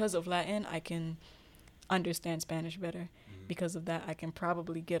of Latin, I can understand Spanish better. Because of that, I can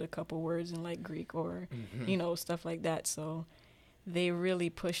probably get a couple words in like Greek or, stuff like that. So they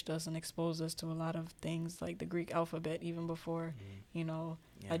really pushed us and exposed us to a lot of things, like the Greek alphabet, even before,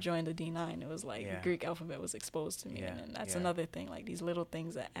 I joined the D9. It was like the Greek alphabet was exposed to me. And that's another thing, like these little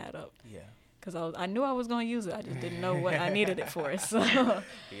things that add up. Yeah. Because I knew I was going to use it. I just didn't know what I needed it for. So,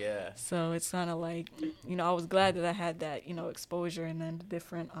 so it's kind of like, I was glad that I had that, exposure. And then the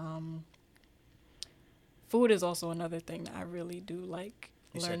different food is also another thing that I really do like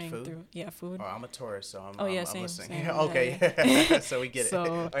learning through. Yeah, food. Oh, I'm a tourist, so I'm same, listening. same. Okay. So we get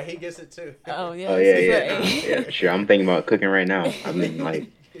So, it. Or he gets it too. Oh, yeah. Oh yeah. Sure. I'm thinking about cooking right now. I mean, like,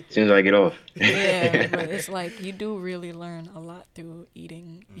 as soon as I get off. Yeah, but it's like you do really learn a lot through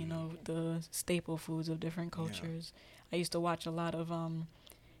eating, the staple foods of different cultures. I used to watch a lot of,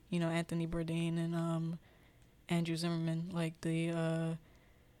 Anthony Bourdain and Andrew Zimmerman, like the,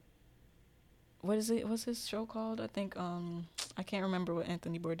 what's his show called? I think, I can't remember what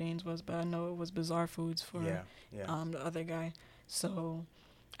Anthony Bourdain's was, but I know it was Bizarre Foods for the other guy. So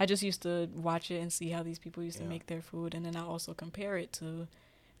I just used to watch it and see how these people used to make their food, and then I also compare it to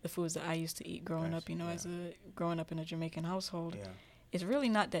the foods that I used to eat growing up, growing up in a Jamaican household. Yeah. It's really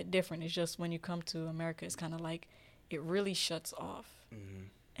not that different. It's just when you come to America, it's kind of like it really shuts off.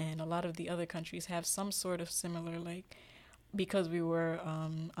 And a lot of the other countries have some sort of similar, like, because we were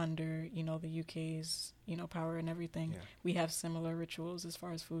under, the UK's, power and everything, we have similar rituals as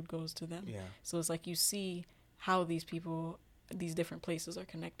far as food goes to them. Yeah. So it's like you see how these different places are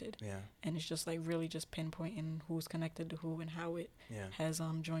connected. Yeah. And it's just like really just pinpointing who's connected to who and how it has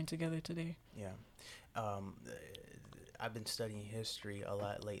joined together today. Yeah. I've been studying history a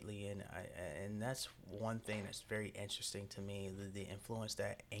lot lately, and that's one thing that's very interesting to me, the influence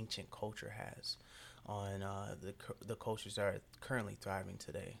that ancient culture has on the cultures that are currently thriving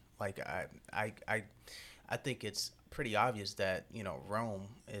today. Like I think it's pretty obvious that Rome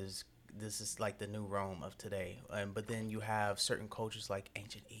is like the new Rome of today, but then you have certain cultures like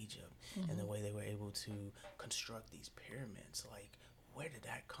ancient Egypt and the way they were able to construct these pyramids. Like, where did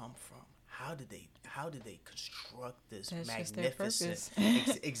that come from? How did they construct this That's magnificent? just their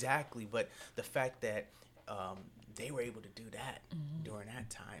purpose. Exactly, but the fact that they were able to do that during that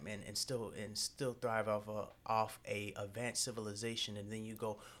time and still thrive off a advanced civilization, and then you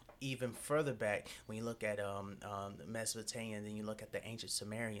go even further back when you look at Mesopotamia, and then you look at the ancient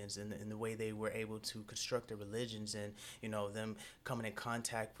Sumerians and the way they were able to construct their religions, and them coming in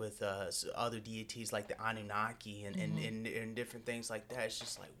contact with other deities like the Anunnaki and different things like that. It's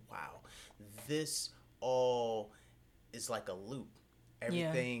just like, wow, this all is like a loop.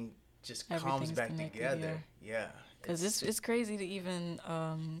 Everything just comes back together. Yeah. Because it's crazy to even,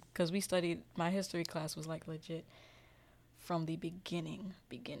 because we studied, my history class was like legit from the beginning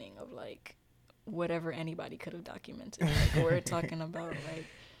of like whatever anybody could have documented. Like we're talking about like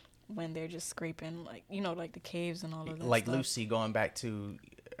when they're just scraping like, like the caves and all of that like stuff. Lucy going back to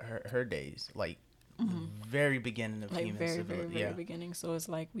her days, like very beginning of like human very, very, civilization. very Yeah. beginning. So it's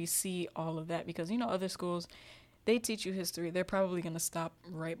like we see all of that because, you know, other schools, they teach you history. They're probably going to stop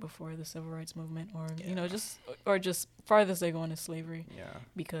right before the civil rights movement or, you know, just farthest they go into slavery Yeah.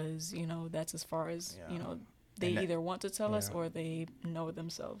 because, you know, that's as far as, Yeah. you know, they that- either want to tell us yeah. or they know it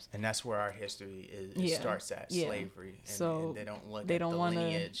themselves. And that's where our history is. It Yeah. starts at Yeah. slavery. And, So and they don't look They at don't the want to,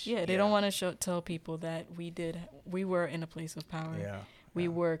 lineage. they don't want to tell people that we were in a place of power. Yeah. We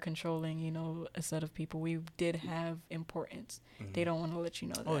were controlling, you know, a set of people. We did have importance. They don't want to let you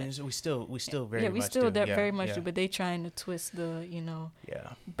know that. Oh, and so we still very yeah, we much still do. Yeah, very much yeah. do, but they trying to twist the, you know.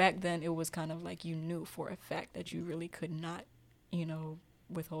 Yeah. Back then, it was kind of like you knew for a fact that you really could not, you know,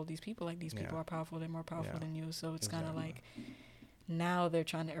 withhold these people. Like these people Yeah. are powerful. They're more powerful Yeah. than you. So it's kind of Exactly. like now they're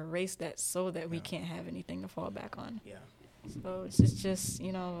trying to erase that so that we Yeah. can't have anything to fall back on. Yeah. So it's just,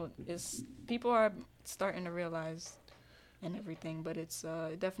 you know, it's people are starting to realize and everything, but it's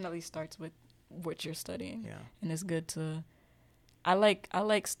it definitely starts with what you're studying. Yeah. And it's good to I like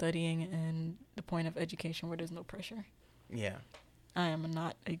studying and the point of education where there's no pressure. Yeah. I am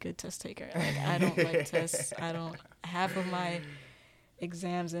not a good test taker. Like, I don't like tests. I don't half of my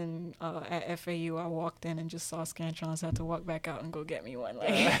exams in at FAU, I walked in and just saw Scantrons, had to walk back out and go get me one.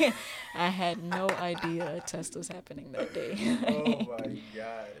 Like I had no idea a test was happening that day. Oh my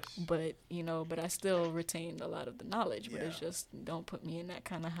gosh. But you know, but I still retained a lot of the knowledge. But it's Yeah. just don't put me in that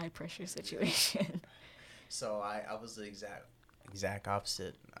kind of high pressure situation. So I was the exact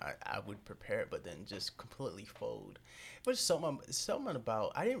opposite. I would prepare, but then just completely fold. But something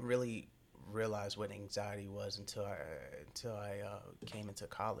about I didn't really realize what anxiety was until I came into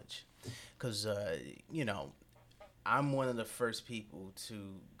college, because you know, I'm one of the first people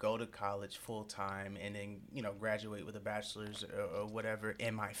to go to college full time and then, you know, graduate with a bachelor's or whatever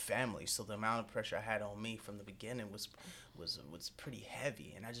in my family. So the amount of pressure I had on me from the beginning was pretty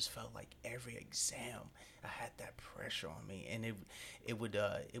heavy, and I just felt like every exam I had that pressure on me, and it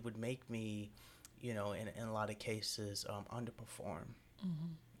would make me, you know, in a lot of cases underperform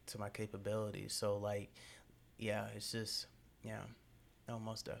to my capabilities. So like, yeah, it's just no,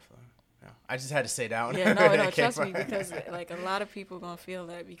 most definitely. No, I just had to say that one. Yeah, no, trust me, because like a lot of people gonna feel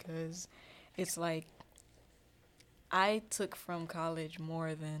that because it's like I took from college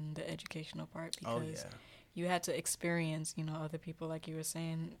more than the educational part because you had to experience, you know, other people, like you were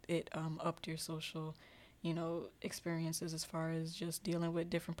saying, it upped your social, you know, experiences as far as just dealing with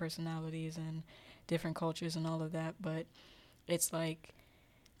different personalities and different cultures and all of that. But it's like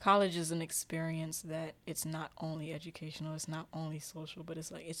college is an experience that it's not only educational, it's not only social, but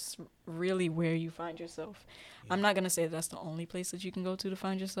it's like it's really where you find yourself. Yeah. I'm not going to say that's the only place that you can go to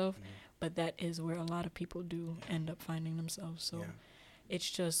find yourself, but that is where a lot of people do end up finding themselves. So it's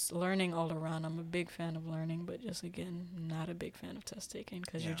just learning all around. I'm a big fan of learning, but just, again, not a big fan of test taking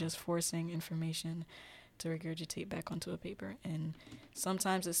because you're just forcing information to regurgitate back onto a paper. And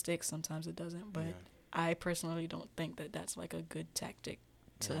sometimes it sticks, sometimes it doesn't. But I personally don't think that that's like a good tactic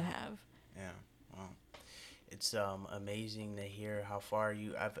to have. Yeah. Well, it's amazing to hear how far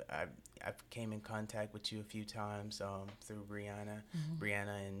I've came in contact with you a few times through Brianna,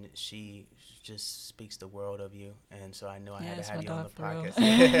 and she just speaks the world of you, and so I know I had to have you on the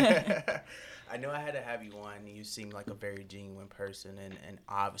podcast. I know I had to have you on. You seem like a very genuine person, and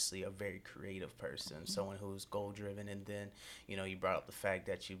obviously a very creative person, someone who's goal driven, and then, you know, you brought up the fact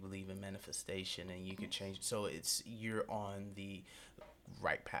that you believe in manifestation and you could change. So you're on the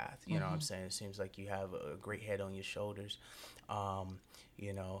right path, you know what I'm saying? It seems like you have a great head on your shoulders.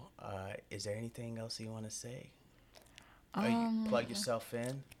 You know, is there anything else you want to say? You plug yourself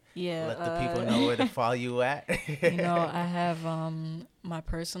in. Yeah. Let the people know where to follow you at. You know, I have my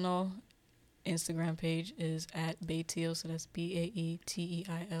personal Instagram page is at Bateil, so that's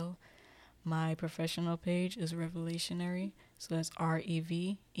Baeteil. My professional page is Revelationary, so that's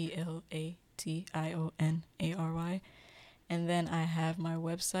Revelationary. And then I have my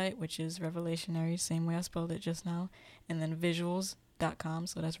website, which is Revelationary, same way I spelled it just now. And then visuals.com,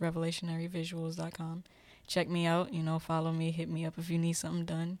 so that's revelationaryvisuals.com. Check me out, you know, follow me, hit me up if you need something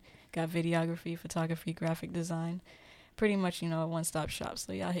done. Got videography, photography, graphic design. Pretty much, you know, a one-stop shop,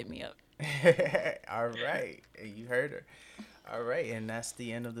 so y'all hit me up. All right. You heard her. All right, and that's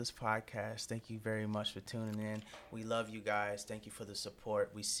the end of this podcast. Thank you very much for tuning in. We love you guys. Thank you for the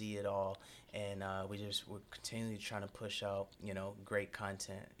support. We see it all, and we're continually trying to push out, you know, great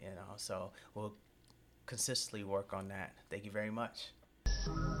content, you know. So we'll consistently work on that. Thank you very much.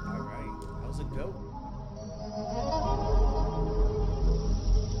 All right, that was a goat.